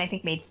Montalban I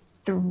think made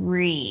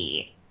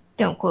 3.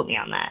 Don't quote me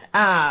on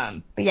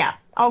that. But yeah,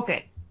 all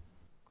good.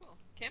 Cool.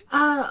 Kim?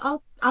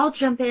 I'll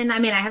jump in. I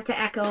mean, I have to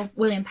echo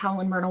William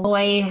Powell and Myrna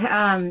Loy.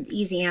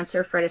 Easy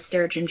answer, Fred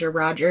Astaire, Ginger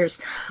Rogers.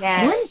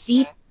 Yes.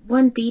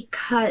 One deep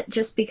cut,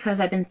 just because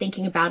I've been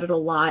thinking about it a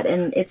lot,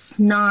 and it's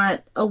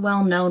not a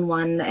well-known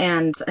one,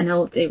 and I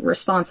know the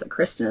response that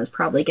Kristen is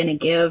probably going to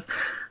give.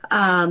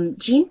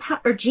 Jean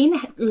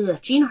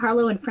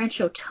Harlow and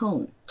Franchot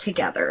Tone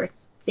together.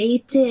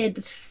 They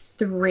did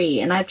 3,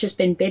 and I've just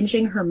been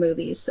binging her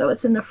movies, so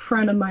it's in the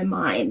front of my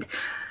mind.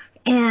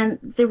 And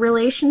the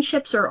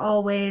relationships are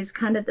always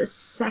kind of the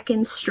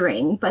second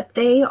string, but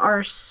they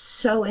are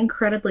so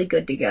incredibly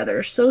good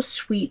together, so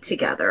sweet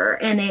together,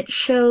 and it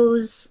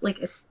shows like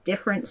a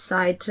different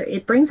side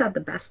it brings out the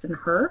best in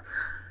her,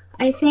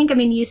 I think. I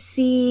mean, you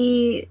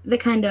see the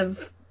kind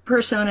of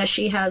persona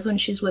she has when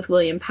she's with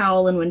William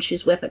Powell and when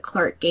she's with a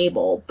Clark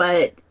Gable,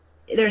 but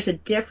there's a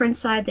different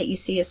side that you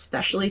see,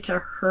 especially to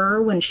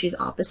her, when she's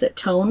opposite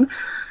Tone.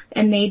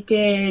 And they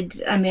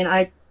did, I mean,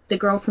 The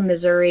Girl from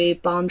Missouri,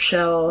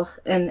 Bombshell,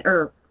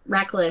 or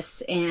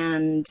Reckless,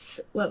 and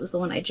what was the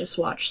one I just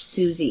watched?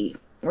 Susie,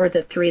 or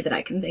the 3 that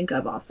I can think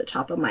of off the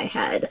top of my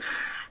head.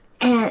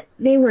 And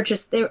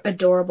they're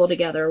adorable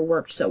together,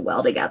 worked so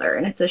well together,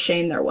 and it's a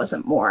shame there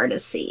wasn't more to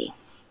see.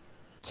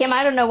 Kim,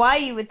 I don't know why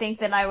you would think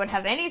that I would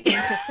have anything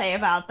to say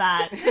about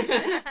that.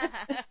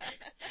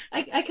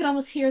 I could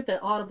almost hear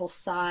the audible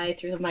sigh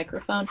through the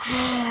microphone.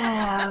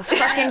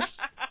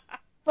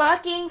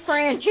 fucking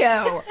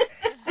Francho.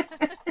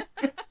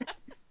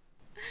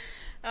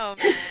 Oh,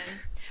 man.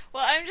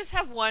 Well, I just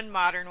have one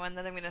modern one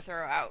that I'm going to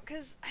throw out,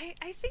 because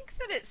I think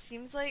that it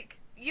seems like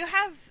you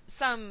have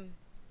some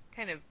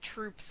kind of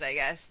troops, I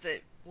guess,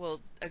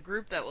 a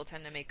group that will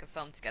tend to make a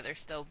film together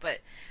still, but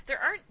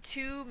there aren't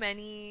too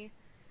many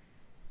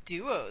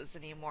duos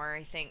anymore,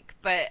 I think.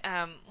 But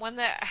one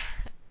that,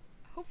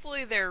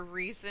 hopefully their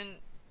recent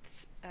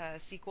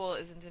sequel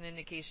isn't an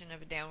indication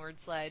of a downward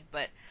slide,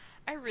 but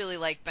I really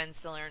like Ben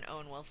Stiller and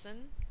Owen Wilson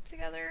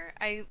together.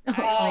 I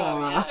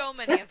like so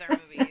many of their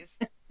movies.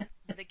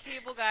 The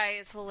Cable Guy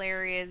is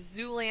hilarious.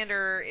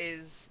 Zoolander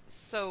is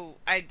so...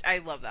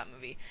 I love that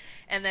movie.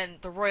 And then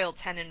The Royal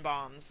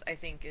Tenenbaums, I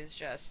think, is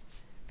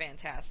just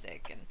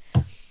fantastic.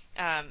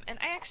 And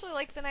I actually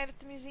like the Night at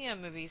the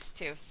Museum movies,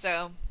 too.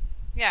 So,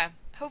 yeah.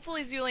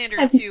 Hopefully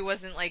Zoolander 2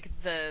 wasn't, like,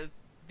 the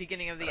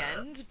beginning of the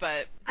end,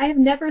 but... I have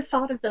never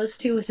thought of those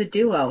two as a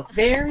duo.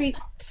 Very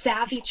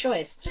savvy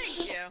choice.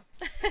 Thank you.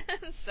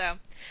 So,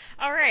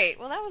 all right.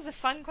 Well, that was a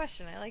fun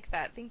question. I like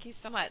that. Thank you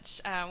so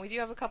much. We do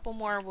have a couple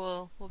more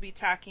we'll be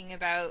talking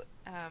about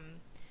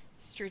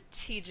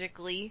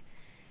strategically.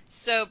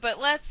 So, but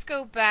let's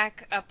go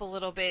back up a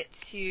little bit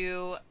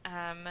to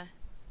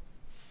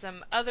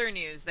some other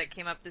news that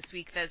came up this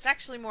week that's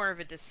actually more of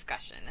a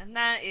discussion, and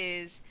that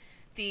is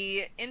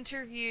the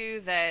interview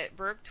that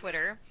broke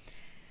Twitter.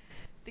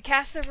 The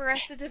cast of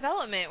Arrested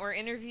Development were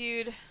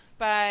interviewed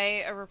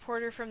by a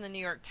reporter from the New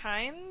York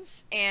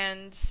Times,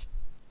 and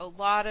a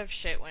lot of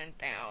shit went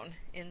down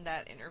in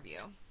that interview.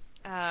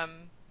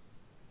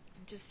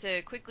 Just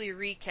to quickly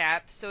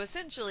recap, so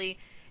essentially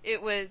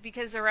it was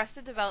because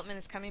Arrested Development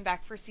is coming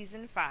back for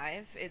season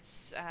 5.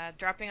 It's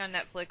dropping on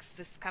Netflix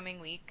this coming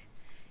week,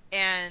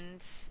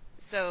 and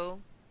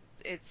so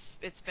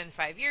it's been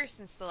 5 years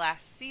since the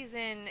last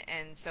season,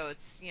 and so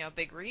it's, you know, a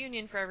big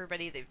reunion for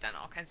everybody. They've done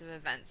all kinds of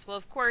events. Well,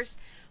 of course,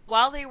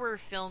 while they were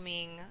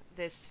filming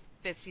this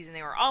 5th season,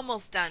 they were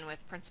almost done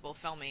with principal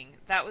filming.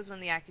 That was when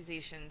the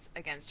accusations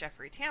against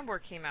Jeffrey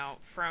Tambor came out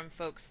from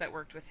folks that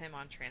worked with him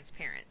on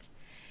Transparent.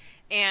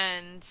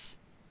 And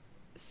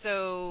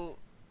so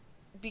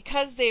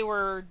because they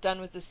were done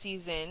with the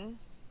season,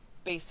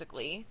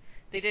 basically,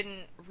 they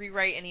didn't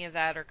rewrite any of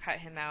that or cut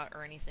him out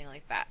or anything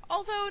like that.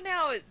 Although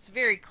now it's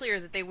very clear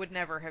that they would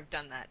never have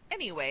done that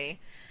anyway.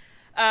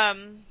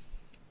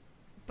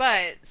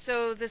 But,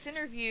 so this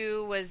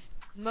interview was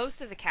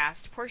most of the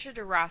cast. Portia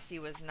de Rossi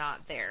was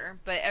not there,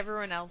 but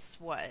everyone else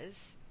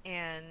was.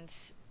 And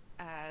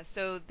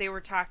so they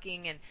were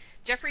talking, and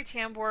Jeffrey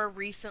Tambor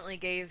recently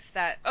gave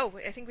that... Oh,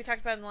 I think we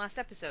talked about it in the last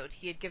episode.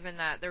 He had given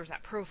that... There was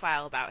that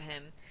profile about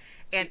him.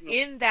 And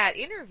in that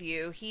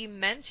interview, he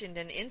mentioned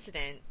an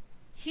incident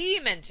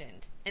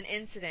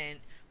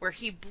where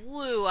he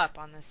blew up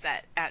on the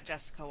set at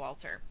Jessica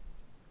Walter.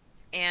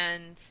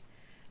 And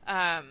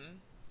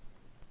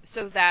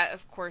so that,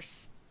 of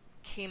course,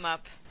 came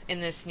up in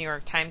this New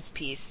York Times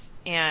piece.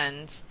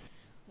 And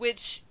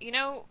which, you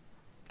know,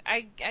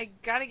 I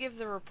gotta give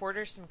the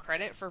reporter some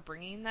credit for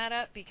bringing that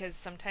up, because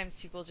sometimes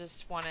people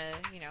just want to,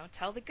 you know,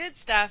 tell the good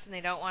stuff, and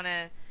they don't want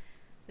to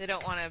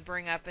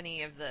bring up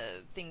any of the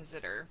things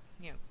that are,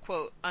 you know,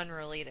 quote,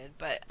 unrelated.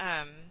 But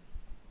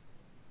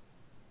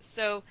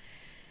so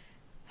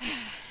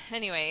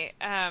anyway,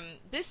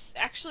 this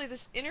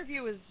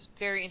interview was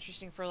very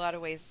interesting for a lot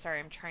of ways. Sorry,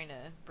 I'm trying to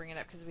bring it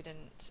up because we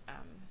didn't.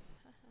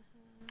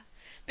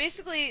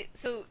 Basically,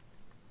 so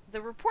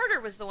the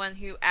reporter was the one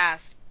who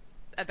asked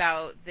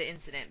about the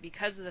incident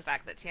because of the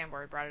fact that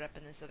Tambor brought it up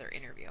in this other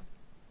interview.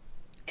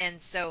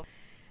 And so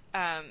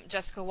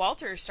Jessica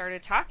Walter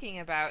started talking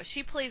about...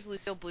 She plays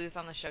Lucille Bluth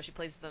on the show. She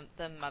plays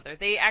the mother.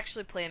 They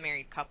actually play a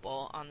married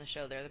couple on the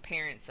show. They're the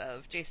parents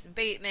of Jason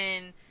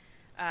Bateman,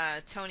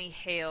 Tony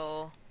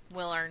Hale,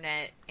 Will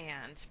Arnett,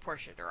 and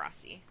Portia de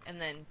Rossi. And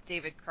then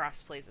David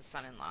Cross plays a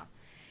son-in-law.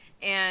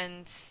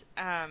 And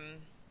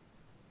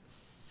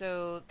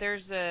so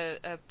there's a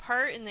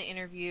part in the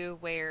interview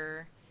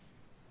where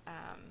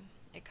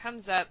it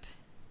comes up.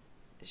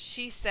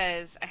 She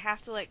says, "I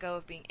have to let go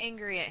of being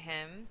angry at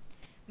him."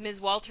 Ms.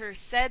 Walter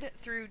said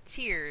through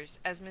tears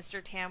as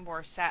Mr.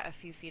 Tambor sat a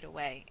few feet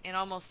away. "In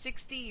almost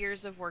 60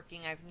 years of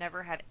working, I've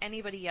never had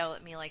anybody yell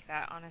at me like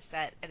that on a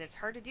set, and it's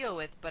hard to deal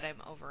with, but I'm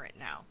over it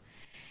now."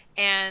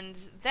 And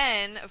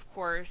then, of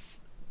course,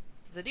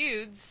 the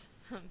dudes,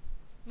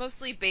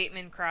 mostly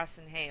Bateman, Cross,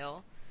 and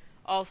Hale,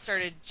 all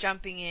started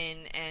jumping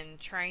in and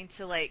trying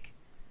to, like,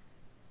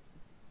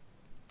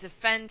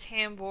 defend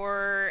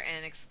Tambor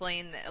and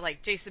explain that,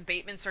 like, Jason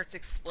Bateman starts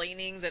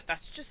explaining that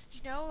that's just,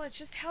 you know, it's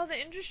just how the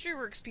industry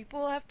works.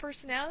 People have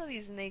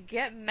personalities and they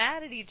get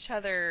mad at each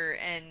other,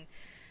 and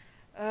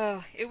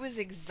it was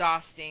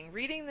exhausting.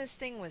 Reading this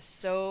thing was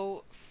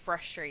so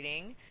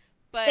frustrating.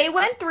 But they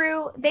went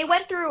through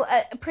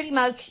pretty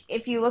much,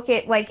 if you look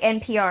at like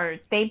NPR,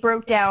 they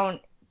broke down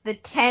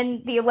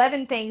the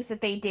 11 things that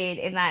they did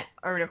in that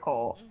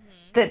article.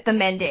 that the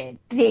men did.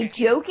 They Okay.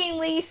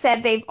 jokingly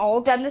said they've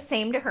all done the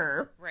same to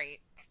her. Right.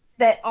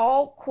 That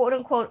all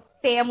quote-unquote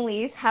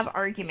families have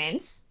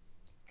arguments.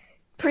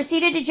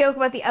 Proceeded to joke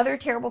about the other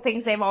terrible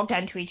things they've all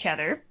done to each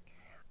other.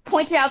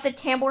 Pointed out that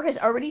Tambor has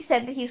already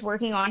said that he's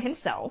working on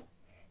himself.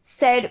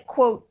 Said,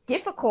 quote,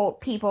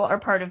 difficult people are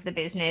part of the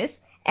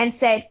business. And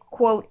said,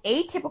 quote,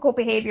 atypical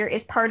behavior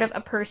is part of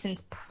a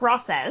person's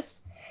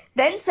process.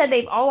 Then said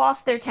they've all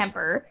lost their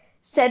temper.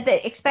 Said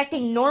that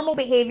expecting normal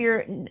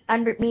behavior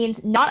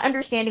means not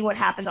understanding what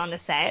happens on the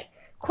set.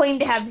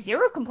 Claimed to have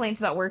zero complaints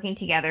about working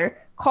together.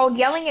 Called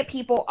yelling at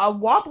people a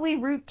wobbly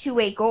route to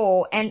a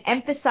goal. And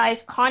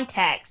emphasized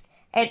context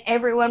and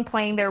everyone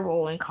playing their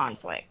role in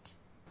conflict.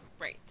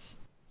 Right.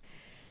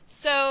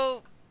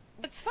 So,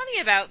 what's funny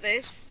about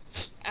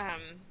this,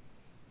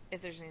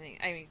 if there's anything,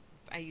 I mean,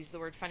 I use the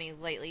word funny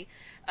lightly.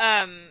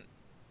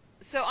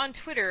 So on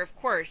Twitter, of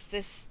course,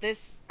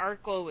 this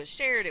article was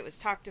shared. It was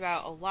talked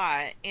about a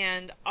lot,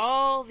 and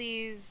all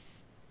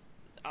these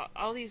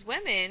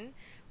women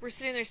were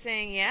sitting there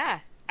saying, "Yeah,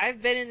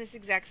 I've been in this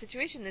exact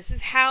situation. This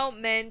is how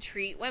men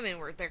treat women.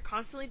 Where they're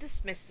constantly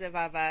dismissive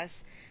of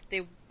us.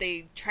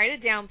 They try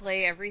to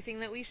downplay everything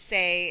that we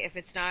say if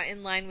it's not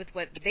in line with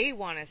what they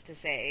want us to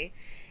say."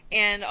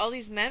 And all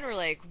these men were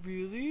like,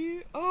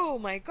 really? Oh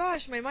my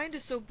gosh, my mind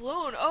is so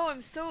blown. Oh,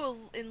 I'm so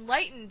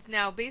enlightened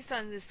now based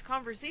on this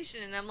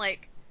conversation. And I'm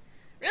like,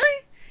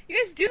 really?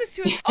 You guys do this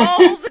to us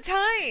all the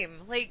time.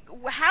 Like,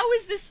 how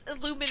is this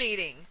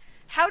illuminating?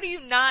 How do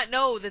you not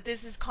know that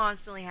this is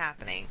constantly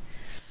happening?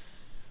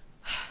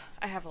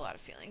 I have a lot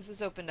of feelings.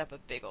 This opened up a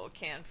big old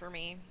can for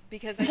me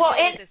because I deal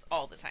with this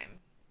all the time.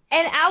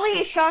 And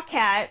Alia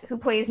Shawkat, who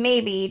plays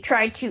Maybe,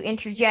 tried to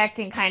interject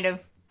and kind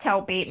of tell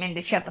Bateman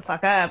to shut the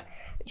fuck up.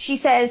 She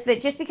says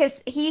that just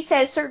because he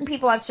says certain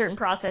people have certain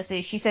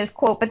processes, she says,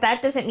 quote, but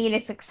that doesn't mean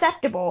it's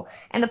acceptable.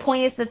 And the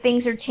point is that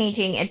things are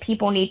changing and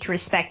people need to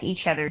respect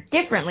each other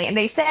differently. And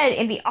they said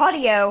in the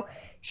audio,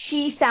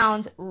 she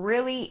sounds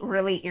really,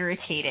 really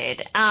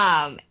irritated.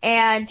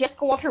 And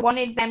Jessica Walter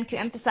wanted them to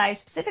emphasize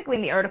specifically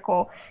in the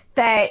article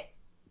that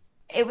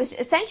it was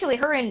essentially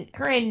her and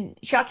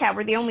Shawkat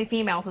were the only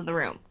females in the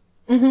room.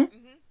 Mm-hmm.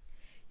 Mm-hmm.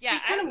 Yeah, you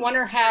kind I'm of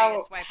wonder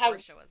curious why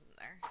Portia wasn't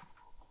there.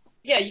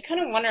 Yeah, you kind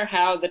of wonder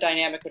how the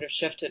dynamic would have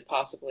shifted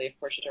possibly if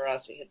Portia de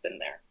Rossi had been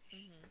there.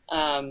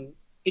 Mm-hmm.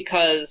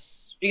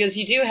 Because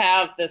you do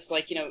have this,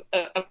 like, you know,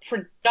 a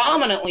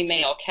predominantly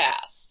male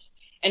cast,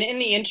 and in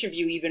the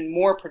interview even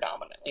more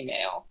predominantly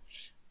male.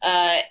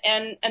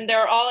 And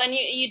they're all, and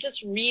you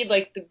just read,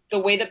 like, the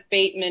way that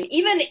Bateman,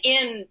 even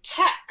in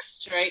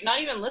text, right, not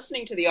even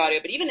listening to the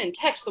audio, but even in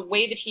text, the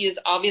way that he is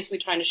obviously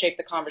trying to shape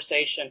the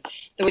conversation,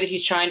 the way that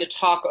he's trying to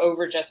talk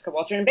over Jessica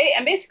Walter,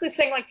 and basically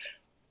saying, like,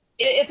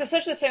 it's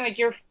essentially saying, like,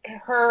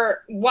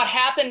 what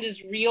happened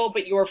is real,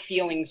 but your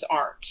feelings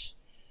aren't.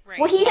 Right.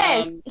 Well, he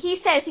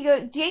says,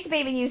 Jason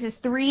Bateman uses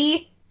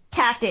 3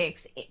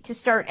 tactics to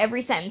start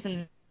every sentence.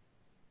 And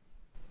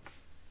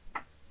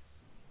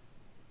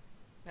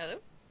Hello?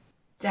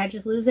 Did I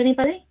just lose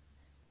anybody?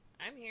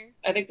 I'm here.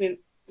 I think we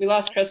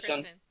lost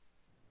Kristen.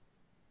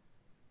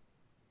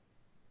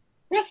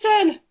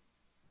 Kristen!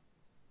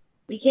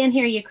 We can't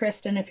hear you,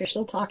 Kristen, if you're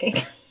still talking.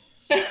 She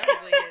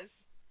probably is.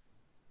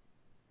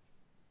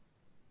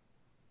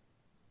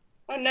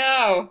 Oh,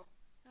 no.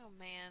 Oh,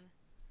 man.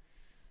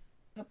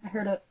 I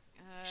heard it.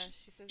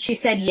 She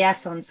said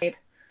yes on Skype.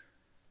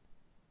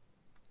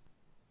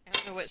 I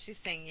don't know what she's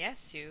saying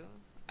yes to.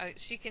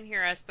 She can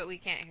hear us, but we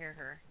can't hear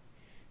her.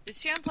 Did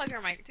she unplug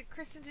her mic?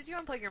 Kristen, did you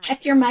unplug your mic?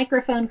 Check your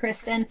microphone,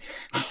 Kristen.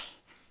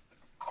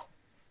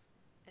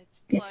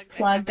 It's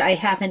plugged. I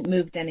haven't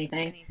moved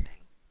anything.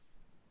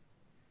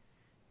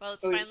 Well,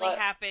 it's finally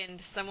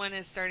happened. Someone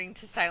is starting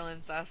to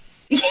silence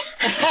us.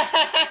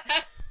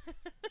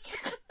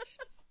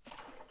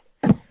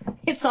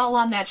 It's all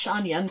on that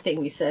Sean Young thing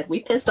we said.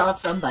 We pissed off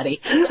somebody.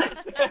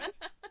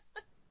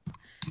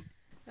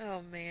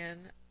 Oh, man.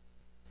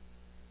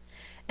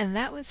 And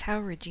that was how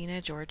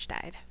Regina George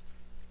died.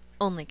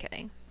 Only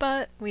kidding.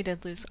 But we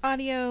did lose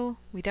audio.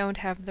 We don't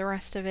have the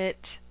rest of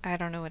it. I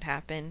don't know what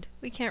happened.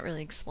 We can't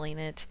really explain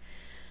it.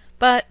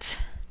 But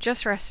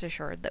just rest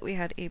assured that we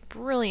had a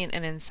brilliant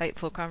and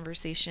insightful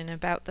conversation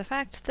about the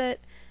fact that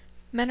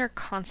men are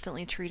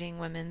constantly treating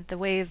women the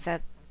way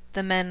that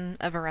the men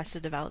of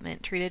Arrested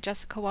Development treated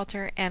Jessica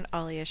Walter and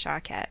Alia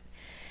Shawkat.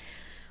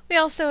 We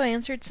also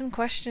answered some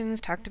questions,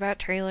 talked about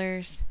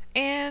trailers,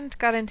 and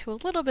got into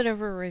a little bit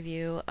of a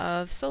review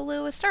of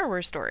Solo: A Star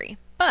Wars Story.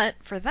 But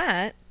for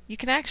that, you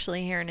can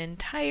actually hear an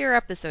entire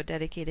episode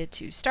dedicated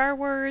to Star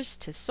Wars,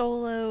 to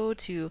Solo,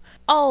 to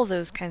all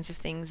those kinds of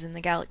things in the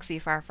galaxy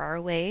far, far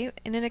away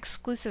in an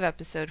exclusive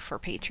episode for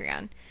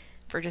Patreon.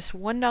 For just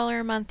 $1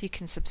 a month, you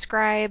can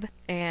subscribe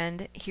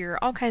and hear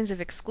all kinds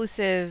of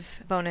exclusive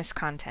bonus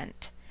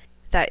content.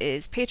 That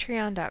is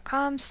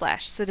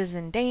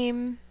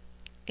patreon.com/CitizenDame.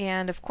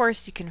 And of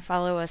course, you can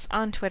follow us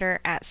on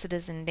Twitter at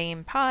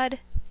CitizenDamePod.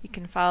 You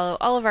can follow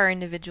all of our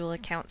individual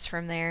accounts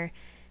from there.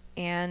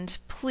 And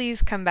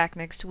please come back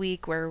next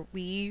week where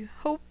we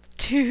hope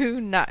to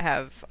not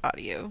have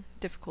audio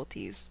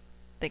difficulties.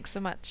 Thanks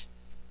so much.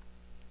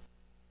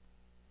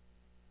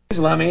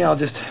 Allow me, I'll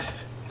just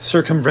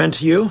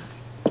circumvent you.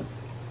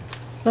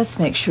 Let's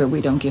make sure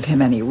we don't give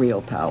him any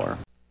real power.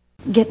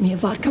 Get me a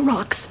vodka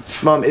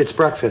rocks. Mom, it's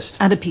breakfast.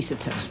 And a piece of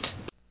toast.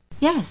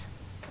 Yes,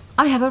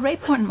 I have a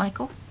rape warrant,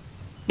 Michael.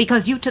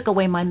 Because you took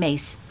away my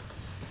mace.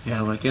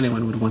 Yeah, like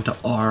anyone would want to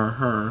R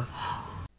her.